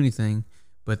one to do anything,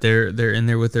 but they're in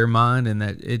there with their mind, and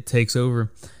that it takes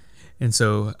over. And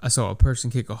so I saw a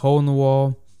person kick a hole in the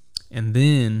wall, and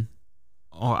then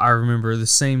I remember the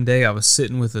same day I was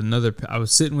sitting with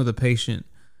a patient.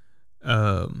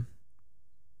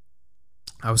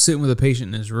 I was sitting with a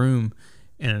patient in his room,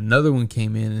 and another one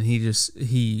came in, and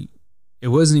it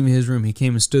wasn't even his room. He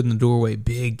came and stood in the doorway.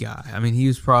 Big guy. I mean,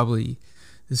 this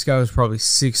guy was probably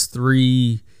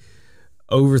 6'3",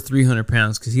 over 300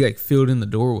 pounds, because he like filled in the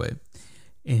doorway.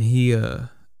 And he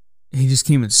just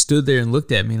came and stood there and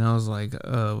looked at me, and I was like,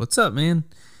 what's up, man?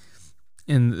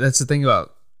 And that's the thing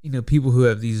about, people who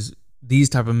have these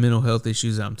type of mental health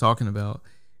issues that I'm talking about,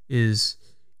 is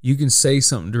you can say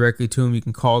something directly to them. You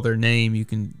can call their name. You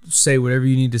can say whatever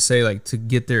you need to say, like, to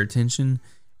get their attention.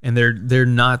 And they're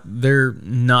not there.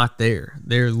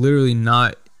 They're literally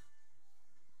not,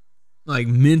 like,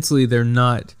 mentally, they're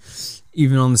not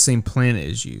even on the same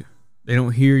planet as you. They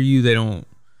don't hear you. They don't,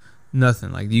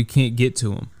 nothing. Like, you can't get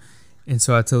to them. And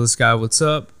so I tell this guy what's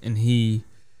up, and he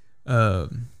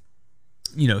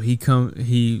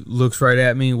looks right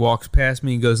at me, walks past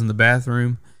me, goes in the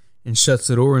bathroom and shuts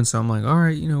the door. And so I'm like, all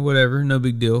right, whatever, no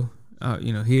big deal.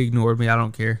 He ignored me. I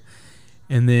don't care.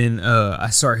 And then I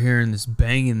start hearing this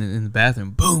banging in the bathroom.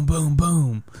 Boom, boom,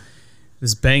 boom.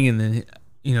 This banging. Then,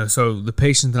 so the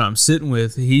patient that I'm sitting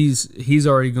with, he's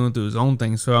already going through his own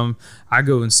thing. So I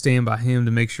go and stand by him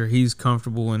to make sure he's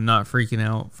comfortable and not freaking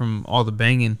out from all the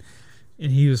banging.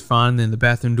 And he was fine. Then the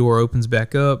bathroom door opens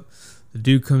back up. The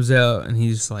dude comes out, and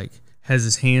he's like, has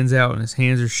his hands out, and his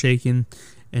hands are shaking,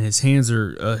 and his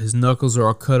knuckles are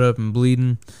all cut up and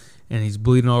bleeding, and he's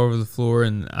bleeding all over the floor.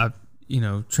 And I,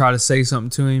 try to say something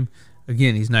to him.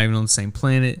 Again, he's not even on the same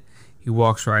planet. He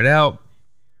walks right out,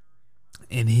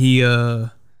 and I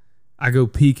go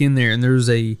peek in there, and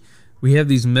we have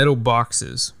these metal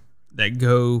boxes that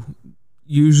go,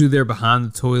 usually they're behind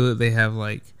the toilet. They have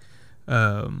like,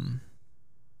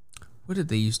 what did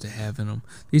they used to have in them?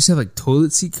 They used to have like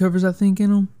toilet seat covers, I think,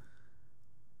 in them.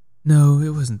 No, it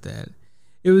wasn't that.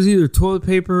 It was either toilet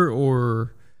paper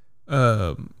or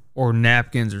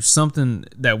napkins or something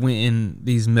that went in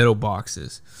these metal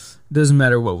boxes. Doesn't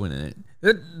matter what went in it.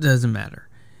 It doesn't matter.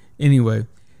 Anyway,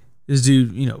 this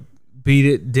dude, beat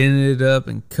it, dented it up,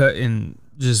 and cut and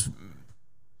just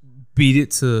beat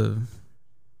it to,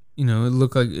 it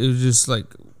looked like it was just like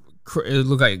it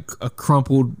looked like a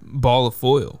crumpled ball of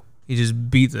foil. He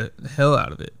just beat the hell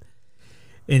out of it,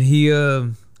 and he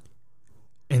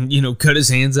cut his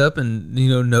hands up and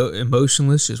no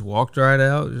emotionless, just walked right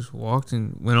out, just walked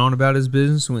and went on about his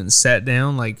business, went and sat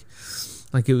down like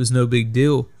it was no big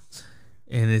deal.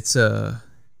 And it's stuff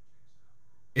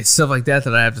like that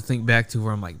I have to think back to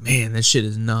where I'm like, man, this shit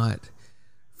is not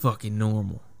fucking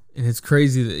normal. And it's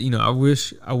crazy that I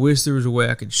wish there was a way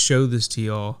I could show this to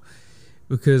y'all,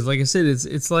 because like I said,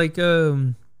 it's like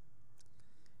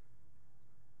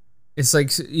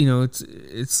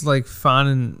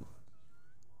finding,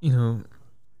 I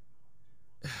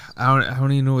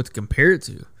don't even know what to compare it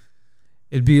to.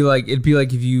 It'd be like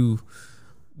if you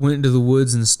went into the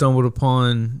woods and stumbled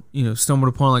upon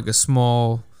like a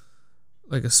small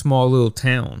little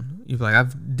town. You'd be like, I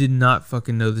did not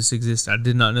fucking know this existed. I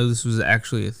did not know this was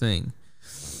actually a thing.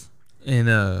 And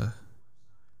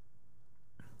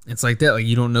it's like that. Like,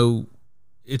 you don't know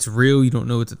it's real. You don't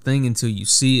know it's a thing until you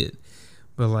see it.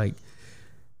 But like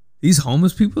these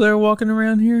homeless people that are walking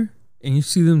around here, and you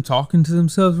see them talking to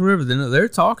themselves or whatever, they're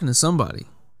talking to somebody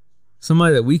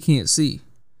that we can't see.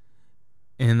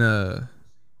 And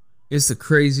it's the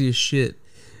craziest shit.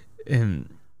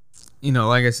 And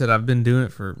like I said, I've been doing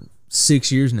it for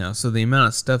 6 years now, so the amount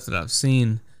of stuff that I've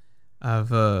seen,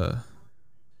 there's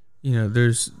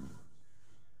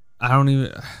I don't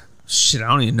even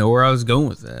know where I was going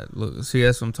with that. Look, see,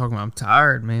 that's what I'm talking about. I'm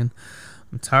tired, man.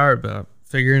 I'm tired, but I'm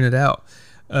figuring it out.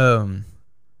 But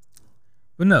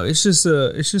no, it's just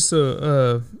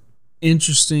a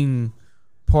interesting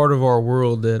part of our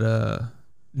world that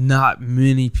not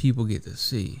many people get to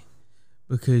see,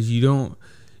 because you don't,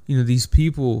 these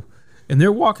people, and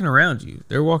they're walking around you.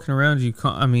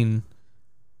 I mean,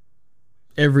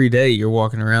 every day you're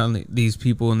walking around these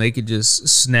people, and they could just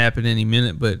snap at any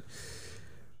minute. But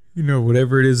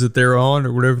whatever it is that they're on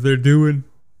or whatever they're doing,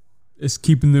 it's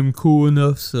keeping them cool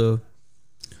enough to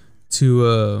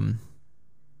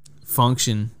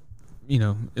function,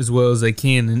 as well as they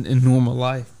can in normal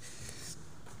life.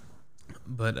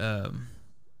 But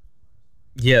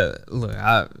yeah, look,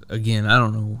 I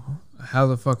don't know how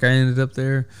the fuck I ended up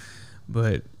there,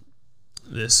 but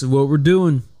this is what we're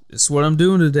doing. This is what I'm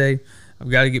doing today. I've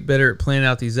got to get better at planning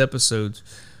out these episodes,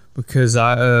 because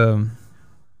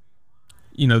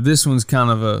this one's kind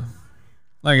of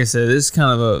like I said, this is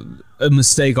kind of a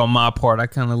mistake on my part. I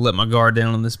kind of let my guard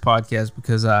down on this podcast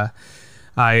because I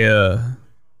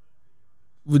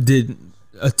did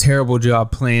a terrible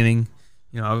job planning.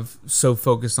 I've so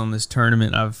focused on this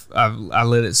tournament, I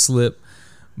let it slip.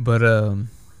 But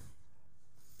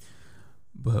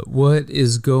what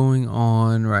is going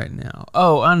on right now?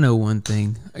 Oh, I know one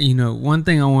thing. One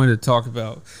thing I wanted to talk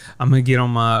about. I'm gonna get on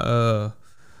my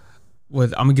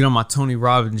Tony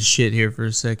Robbins shit here for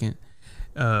a second.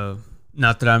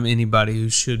 Not that I'm anybody who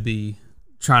should be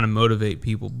trying to motivate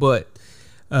people, but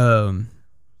I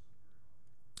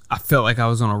felt like I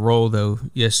was on a roll though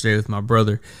yesterday with my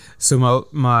brother. So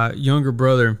my younger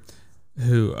brother,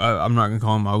 who I'm not gonna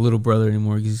call him my little brother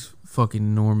anymore. He's fucking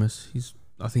enormous.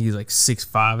 I think he's like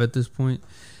 6'5" at this point.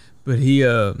 But he's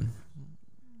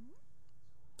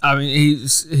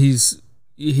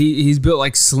built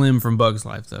like Slim from Bug's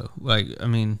Life though. Like, I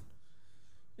mean,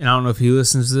 and I don't know if he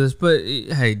listens to this, but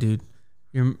hey, dude,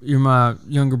 you're my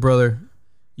younger brother.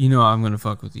 I'm gonna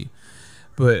fuck with you.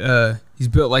 But he's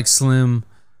built like Slim.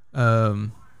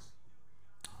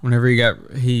 Whenever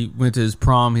he went to his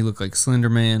prom, he looked like Slender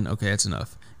Man. Okay, that's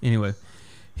enough. Anyway,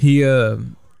 he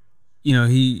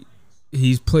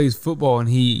plays football, and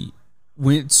he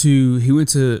went to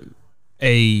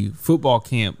a football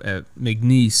camp at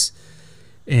McNeese,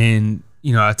 and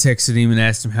I texted him and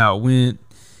asked him how it went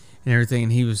and everything,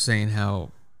 and he was saying how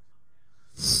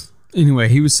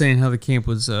the camp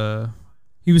was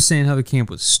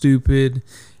stupid,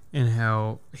 and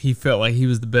how he felt like he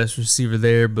was the best receiver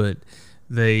there, but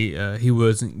he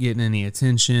wasn't getting any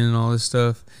attention and all this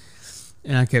stuff.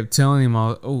 And I kept telling him,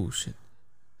 oh shit.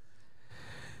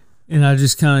 And I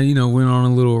just kind of, went on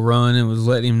a little run and was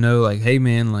letting him know, like, hey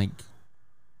man, like,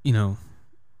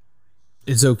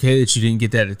 it's okay that you didn't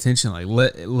get that attention. Like,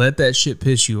 let that shit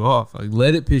piss you off. Like,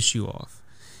 let it piss you off.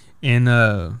 And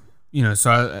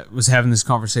so I was having this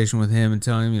conversation with him and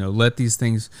telling him, let these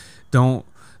things, don't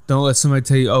let somebody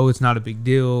tell you, oh, it's not a big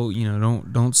deal,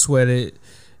 don't sweat it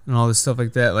and all this stuff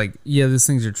like that. Like, yeah, these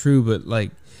things are true, but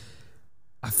like,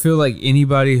 I feel like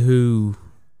anyone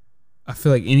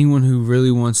who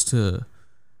really wants to,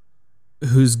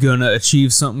 who's gonna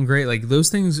achieve something great, like those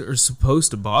things are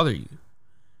supposed to bother you.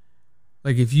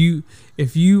 Like if you're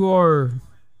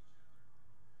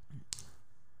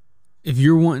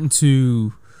wanting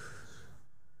to,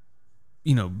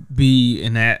 be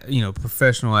an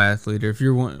professional athlete, or if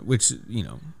you're one, which,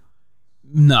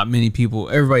 not many people,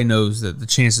 everybody knows that the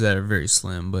chances of that are very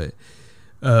slim, but,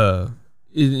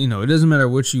 it doesn't matter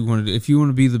what you want to do. If you want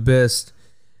to be the best,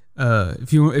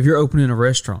 if you're opening a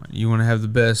restaurant, you want to have the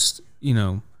best,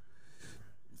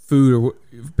 food or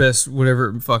best whatever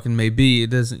it fucking may be.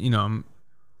 It doesn't,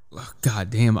 God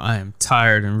damn, I am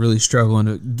tired and really struggling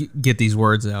to get these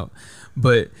words out.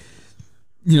 But,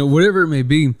 whatever it may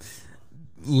be,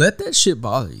 let that shit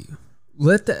bother you.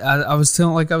 I was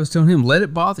telling him, let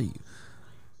it bother you.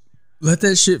 Let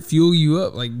that shit fuel you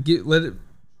up. Like,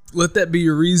 let that be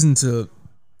your reason to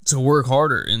work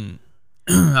harder. And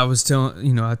I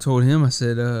told him, I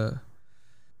said,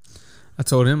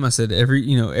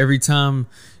 every time,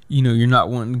 you're not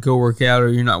wanting to go work out or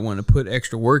you're not wanting to put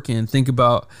extra work in, think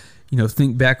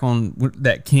back on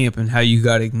that camp and how you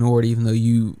got ignored, even though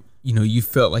you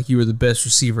felt like you were the best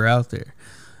receiver out there.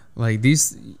 Like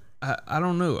these, I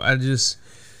don't know.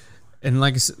 And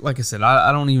like I said,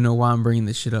 I don't even know why I'm bringing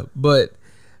this shit up, but,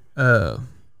 I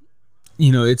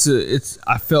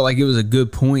felt like it was a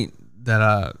good point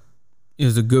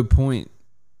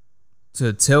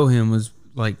to tell him, was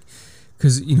like,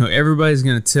 because, everybody's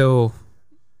going to tell,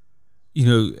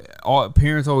 all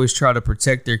parents always try to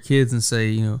protect their kids and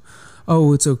say,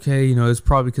 oh, it's okay, it's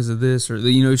probably because of this, or,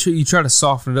 you try to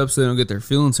soften it up so they don't get their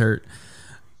feelings hurt.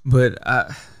 But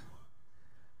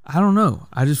I don't know.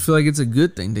 I just feel like it's a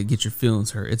good thing to get your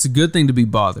feelings hurt. It's a good thing to be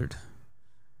bothered.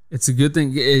 It's a good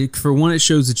thing. For one, it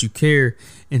shows that you care,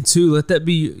 and two, let that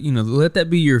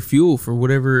be your fuel for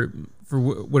whatever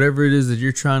it is that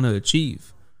you're trying to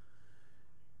achieve.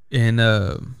 And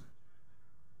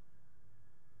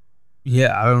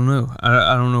yeah, I don't know.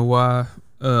 I don't know why.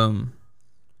 I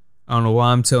don't know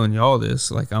why I'm telling you all this.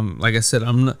 Like I said,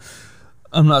 I'm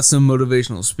not some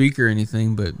motivational speaker or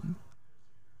anything, but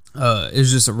it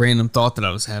was just a random thought that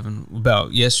I was having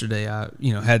about yesterday. I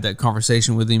had that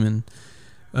conversation with him, and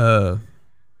I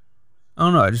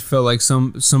don't know. I just felt like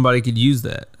somebody could use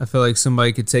that. I felt like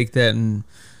somebody could take that and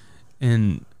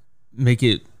make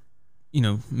it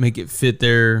fit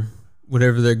their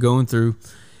whatever they're going through,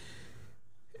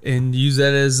 and use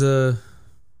that as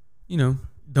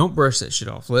don't brush that shit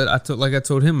off. I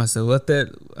told him, I said, let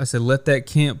that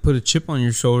camp put a chip on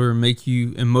your shoulder and make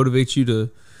you and motivate you to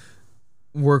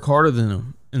work harder than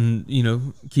them,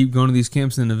 and keep going to these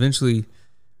camps, and eventually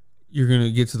you're going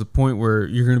to get to the point where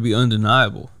you're going to be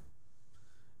undeniable.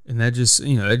 And that just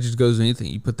goes with anything.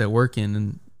 You put that work in,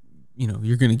 and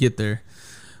you're going to get there.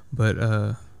 But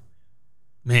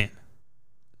man,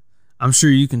 I'm sure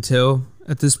you can tell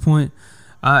at this point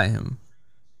I am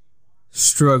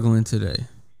struggling today.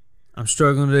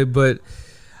 But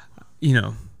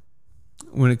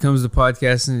when it comes to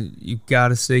podcasting, you got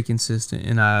to stay consistent.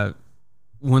 And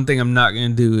one thing I'm not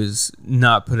going to do is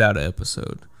not put out an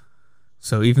episode.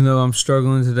 So even though I'm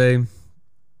struggling today,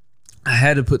 I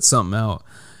had to put something out.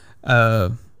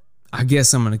 I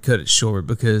guess I'm going to cut it short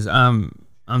because I'm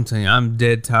telling you, I'm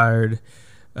dead tired.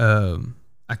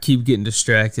 I keep getting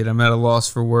distracted. I'm at a loss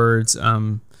for words. I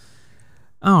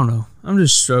don't know. I'm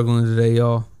just struggling today,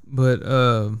 y'all. But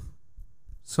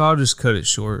so I'll just cut it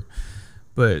short.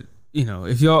 But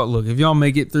if y'all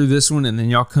make it through this one and then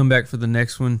y'all come back for the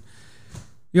next one,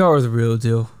 y'all are the real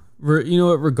deal. You know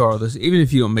what? Regardless, even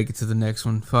if you don't make it to the next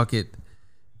one, fuck it.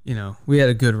 We had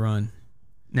a good run.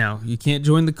 Now, you can't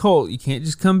join the cult. You can't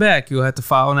just come back. You'll have to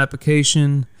file an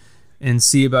application and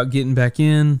see about getting back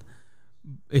in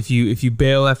if you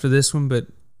bail after this one. But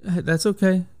that's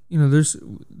okay.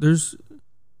 There's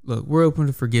look, we're open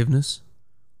to forgiveness.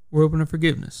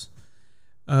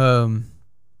 But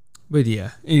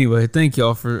yeah. Anyway, thank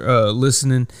y'all for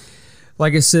listening.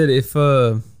 Like I said, if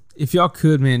y'all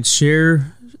could, man,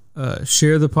 share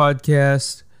the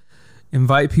podcast,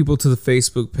 invite people to the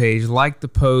Facebook page, like the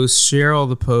post, share all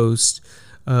the posts.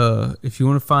 If you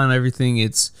want to find everything,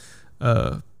 it's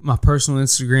my personal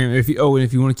Instagram. And if you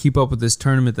want to keep up with this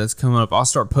tournament that's coming up, I'll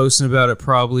start posting about it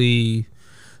probably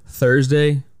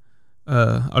Thursday.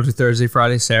 I'll do Thursday,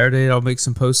 Friday, Saturday. I'll make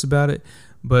some posts about it.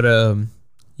 But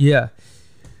yeah,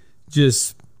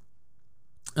 just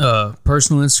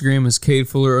Personal Instagram is Cade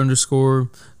Fuller _.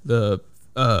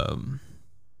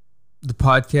 The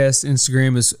podcast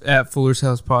Instagram is at Fuller's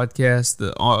House Podcast.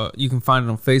 You can find it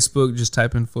on Facebook. Just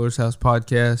type in Fuller's House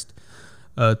Podcast.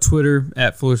 Twitter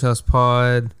at Fuller's House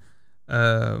Pod.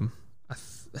 I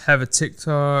have a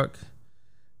TikTok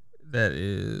that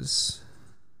is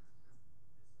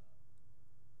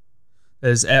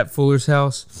at Fuller's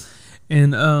House,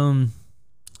 and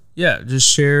yeah, just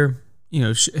share.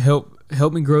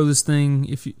 Help me grow this thing.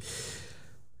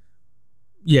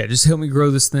 Just help me grow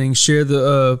this thing. Share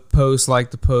the post,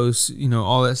 like the post,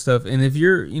 all that stuff. And if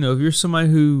you're somebody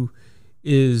who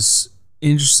is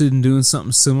interested in doing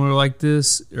something similar like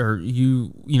this, or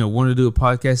you want to do a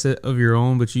podcast of your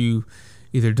own, but you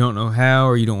either don't know how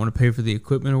or you don't want to pay for the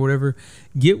equipment or whatever,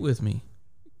 get with me.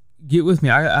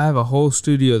 I have a whole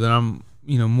studio that I'm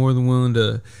more than willing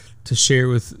to share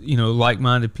with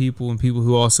like-minded people and people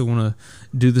who also want to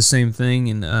do the same thing.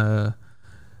 And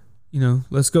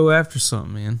let's go after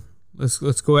something, man.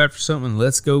 Let's go after something.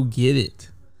 Let's go get it.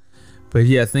 But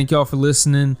yeah, thank y'all for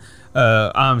listening.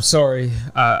 I'm sorry.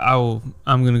 I'm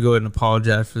gonna go ahead and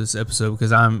apologize for this episode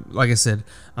because like I said,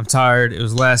 I'm tired. It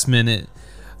was last minute.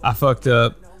 I fucked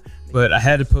up, but I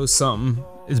had to post something.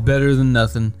 It's better than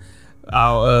nothing.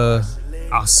 I'll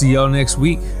see y'all next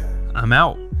week. I'm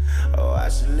out. Oh, I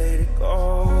should let it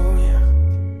go.